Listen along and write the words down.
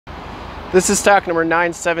This is stock number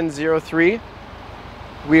 9703.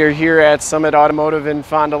 We are here at Summit Automotive in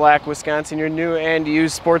Fond du Lac, Wisconsin, your new and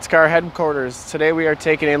used sports car headquarters. Today we are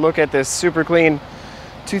taking a look at this super clean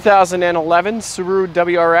 2011 Subaru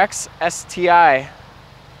Wrx Sti.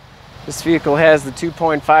 This vehicle has the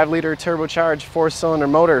 2.5 liter turbocharged 4-cylinder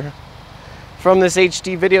motor. From this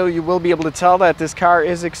HD video, you will be able to tell that this car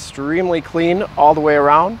is extremely clean all the way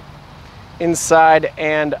around, inside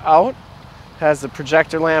and out. Has the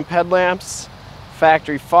projector lamp headlamps,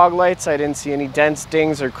 factory fog lights. I didn't see any dents,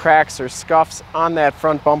 dings, or cracks or scuffs on that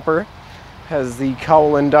front bumper. Has the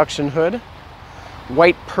Cowl induction hood.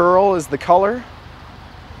 White pearl is the color.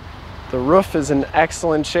 The roof is in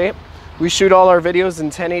excellent shape. We shoot all our videos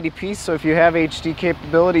in 1080p, so if you have HD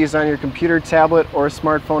capabilities on your computer, tablet, or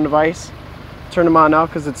smartphone device, turn them on now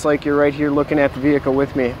because it's like you're right here looking at the vehicle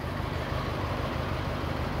with me.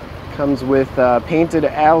 Comes with painted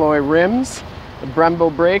alloy rims, the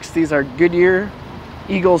Brembo brakes. These are Goodyear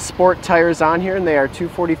Eagle Sport tires on here, and they are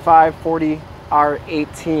 245/40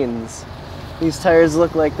 R18s. These tires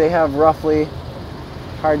look like they have roughly,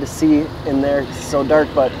 hard to see in there, it's so dark,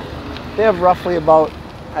 but they have roughly about,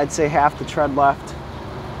 I'd say, half the tread left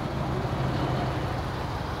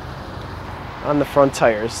on the front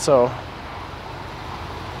tires. So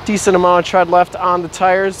decent amount of tread left on the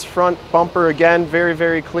tires. Front bumper, again, very,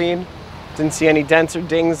 very clean. Didn't see any dents or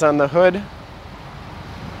dings on the hood.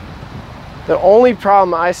 The only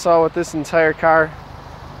problem I saw with this entire car,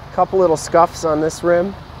 a couple little scuffs on this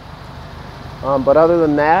rim. But other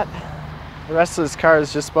than that, the rest of this car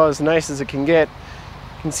is just about as nice as it can get.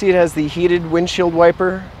 You can see it has the heated windshield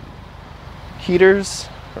wiper heaters,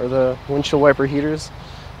 or the windshield wiper heaters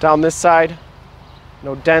down this side.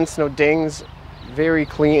 No dents, no dings, very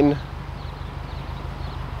clean.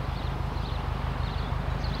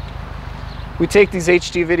 We take these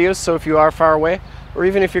HD videos, so if you are far away, or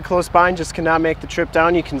even if you're close by and just cannot make the trip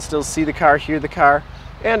down, you can still see the car, hear the car,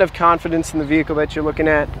 and have confidence in the vehicle that you're looking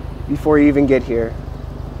at before you even get here.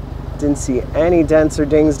 Didn't see any dents or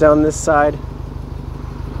dings down this side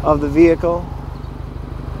of the vehicle.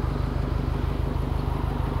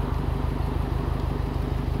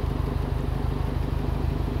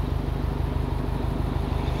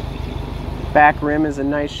 Back rim is in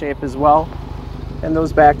nice shape as well, and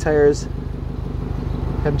those back tires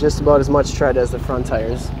have just about as much tread as the front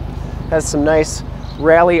tires. Has some nice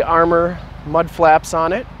rally armor mud flaps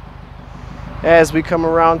on it. As we come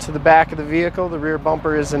around to the back of the vehicle, the rear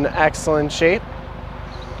bumper is in excellent shape.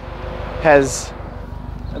 Has,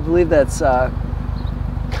 I believe that's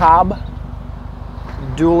Cobb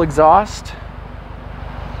dual exhaust.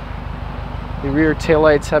 The rear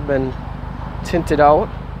taillights have been tinted out.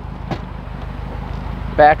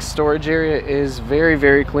 Back storage area is very,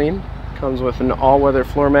 very clean. Comes with an all-weather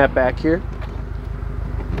floor mat back here.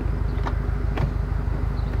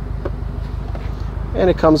 And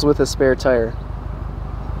it comes with a spare tire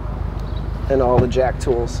and all the jack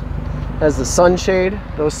tools. Has the sunshade.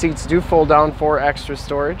 Those seats do fold down for extra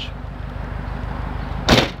storage.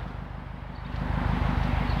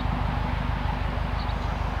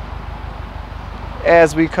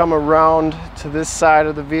 As we come around to this side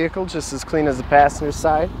of the vehicle, just as clean as the passenger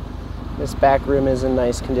side. This back rim is in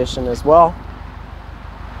nice condition as well.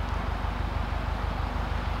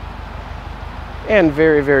 And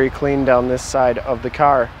very, very clean down this side of the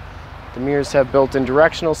car. The mirrors have built-in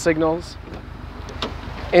directional signals.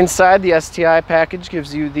 Inside, the STI package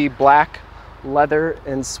gives you the black leather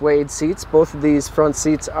and suede seats. Both of these front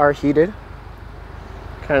seats are heated.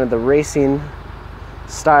 Kind of the racing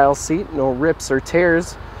style seat. No rips or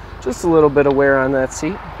tears. Just a little bit of wear on that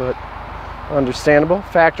seat, but understandable.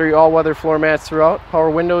 Factory all-weather floor mats throughout. Power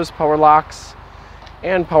windows, power locks,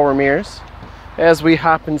 and power mirrors. As we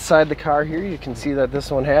hop inside the car here, you can see that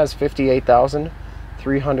this one has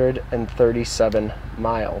 58,337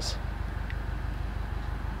 miles.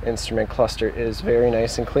 Instrument cluster is very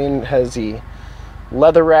nice and clean. It has the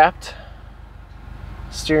leather-wrapped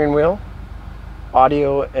steering wheel,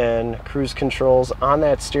 audio and cruise controls on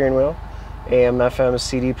that steering wheel, AM, FM,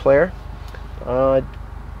 CD player.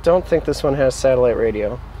 Don't think this one has satellite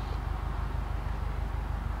radio.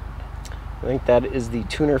 I think that is the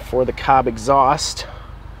tuner for the Cobb exhaust.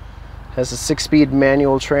 Has a 6-speed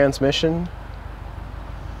manual transmission.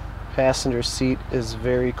 Passenger seat is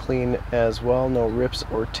very clean as well, no rips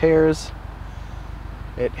or tears.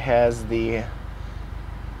 It has the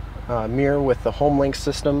mirror with the Homelink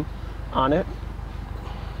system on it.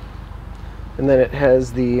 And then it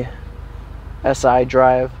has the SI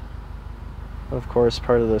drive, of course,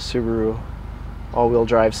 part of the Subaru all-wheel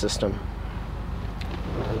drive system.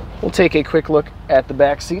 We'll take a quick look at the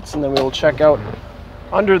back seats and then we'll check out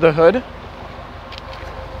under the hood.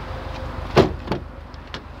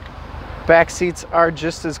 Back seats are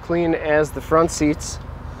just as clean as the front seats.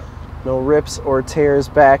 No rips or tears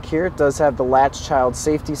back here. It does have the latch child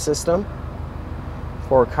safety system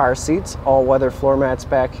for car seats. All-weather floor mats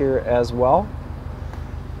back here as well.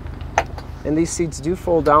 And these seats do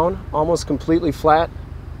fold down almost completely flat.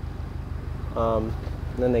 And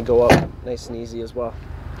then they go up nice and easy as well.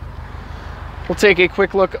 We'll take a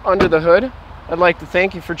quick look under the hood. I'd like to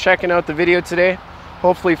thank you for checking out the video today.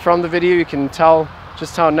 Hopefully from the video you can tell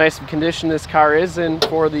just how nice of condition this car is in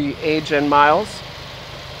for the age and miles.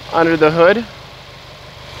 Under the hood,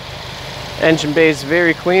 engine bay is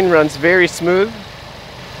very clean, runs very smooth,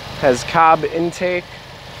 has Cobb intake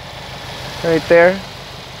right there.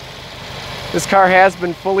 This car has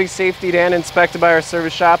been fully safetied and inspected by our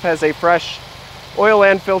service shop, has a fresh oil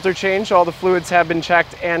and filter change. All the fluids have been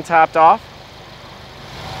checked and topped off.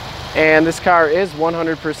 And this car is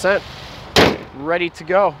 100% ready to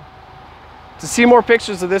go. To see more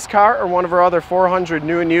pictures of this car or one of our other 400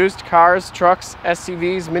 new and used cars, trucks,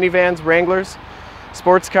 SUVs, minivans, Wranglers,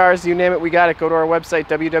 sports cars, you name it, we got it. Go to our website,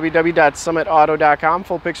 www.summitauto.com.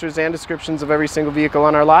 Full pictures and descriptions of every single vehicle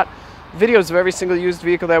on our lot. Videos of every single used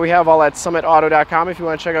vehicle that we have, all at summitauto.com. If you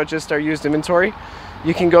want to check out just our used inventory,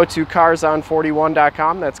 you can go to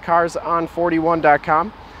carson41.com. That's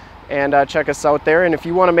carson41.com. And check us out there. And if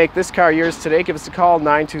you want to make this car yours today, give us a call,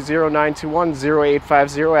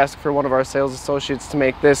 920-921-0850. Ask for one of our sales associates to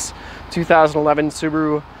make this 2011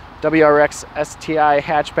 Subaru Wrx Sti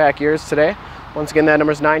hatchback yours today. Once again, that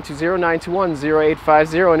number is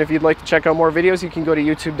 920-921-0850. And if you'd like to check out more videos, you can go to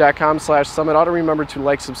youtube.com/summitauto. Remember to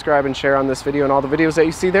like, subscribe, and share on this video and all the videos that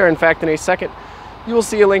you see there. In fact, in a second, you will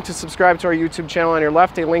see a link to subscribe to our YouTube channel on your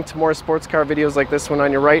left, a link to more sports car videos like this one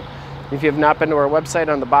on your right. If you have not been to our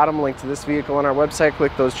website, on the bottom, link to this vehicle on our website.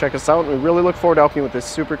 Click those, check us out, and we really look forward to helping you with this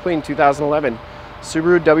super clean 2011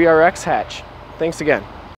 Subaru Wrx Hatch. Thanks again.